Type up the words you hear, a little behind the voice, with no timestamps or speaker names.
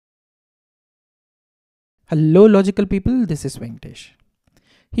Hello logical people, this is Venkatesh.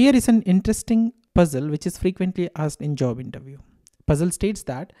 Here is an interesting puzzle which is frequently asked in job interview. Puzzle states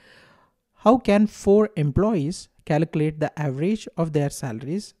that how can four employees calculate the average of their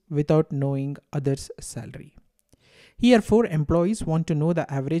salaries without knowing others' salary? Here four employees want to know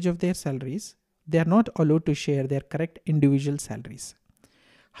the average of their salaries. They are not allowed to share their correct individual salaries.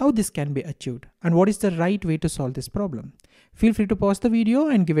 How this can be achieved and what is the right way to solve this problem? Feel free to pause the video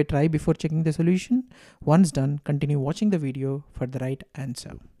and give a try before checking the solution. Once done, continue watching the video for the right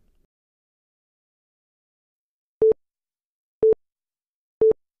answer.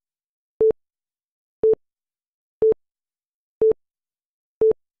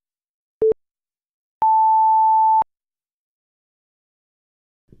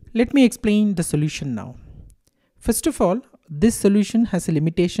 Let me explain the solution now. First of all, this solution has a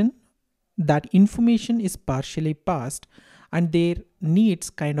limitation that information is partially passed and there needs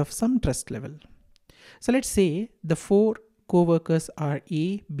kind of some trust level. So let's say the four co-workers are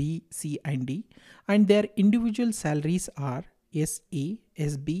A, B, C and D and their individual salaries are SA,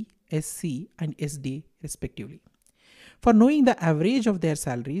 SB, SC and SD respectively. For knowing the average of their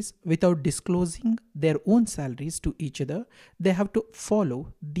salaries without disclosing their own salaries to each other, they have to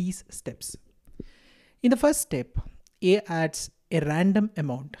follow these steps. In the first step, A adds a random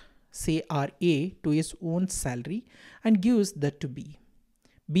amount, say RA, to his own salary and gives that to B.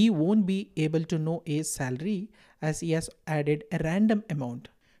 B won't be able to know A's salary as he has added a random amount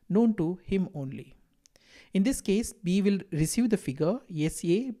known to him only. In this case, B will receive the figure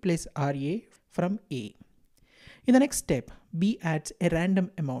SA plus RA from A. In the next step, B adds a random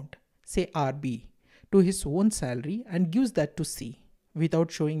amount, say RB, to his own salary and gives that to C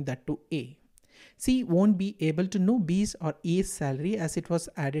without showing that to A. C won't be able to know B's or A's salary as it was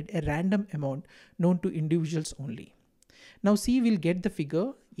added a random amount known to individuals only. Now C will get the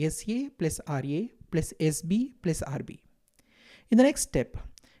figure SA plus RA plus SB plus RB. In the next step,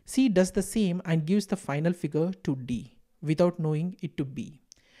 C does the same and gives the final figure to D without knowing it to B.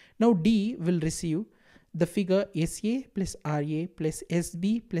 Now D will receive the figure SA plus RA plus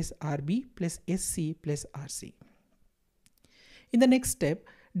SB plus RB plus SC plus RC. In the next step,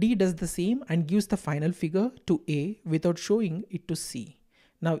 D does the same and gives the final figure to A without showing it to C.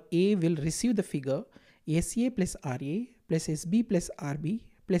 Now A will receive the figure SA plus RA plus SB plus RB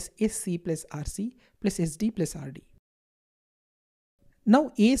plus SC plus RC plus SD plus RD.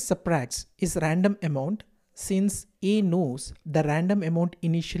 Now A subtracts his random amount since A knows the random amount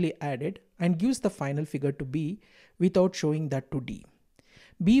initially added and gives the final figure to B without showing that to D.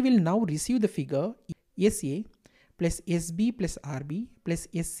 B will now receive the figure SA plus SB plus RB plus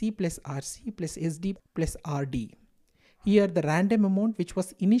SC plus RC plus SD plus RD. Here the random amount which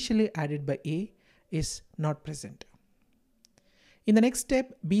was initially added by A is not present. In the next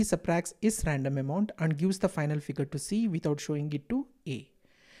step, B subtracts his random amount and gives the final figure to C without showing it to A.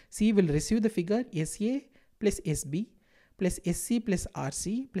 C will receive the figure SA plus SB plus SC plus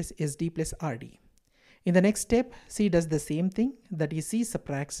RC plus SD plus RD. In the next step, C does the same thing, that is C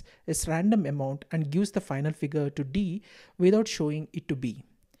subtracts its random amount and gives the final figure to D without showing it to B.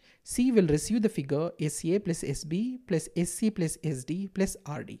 C will receive the figure SA plus SB plus SC plus SD plus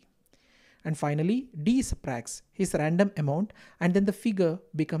RD. And finally, D subtracts his random amount and then the figure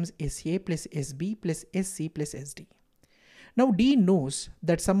becomes SA plus SB plus SC plus SD. Now D knows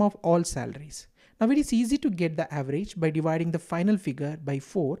that sum of all salaries. Now it is easy to get the average by dividing the final figure by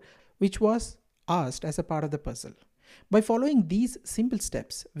 4, which was asked as a part of the puzzle. By following these simple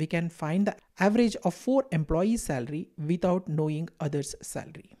steps, we can find the average of 4 employees' salary without knowing others'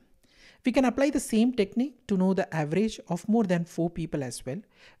 salary. We can apply the same technique to know the average of more than 4 people as well.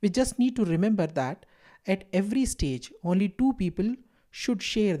 We just need to remember that at every stage, only 2 people should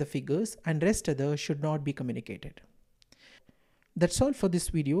share the figures and rest others should not be communicated. That's all for this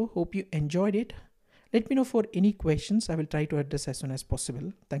video. Hope you enjoyed it. Let me know for any questions. I will try to address as soon as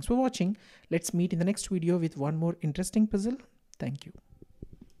possible. Thanks for watching. Let's meet in the next video with one more interesting puzzle. Thank you.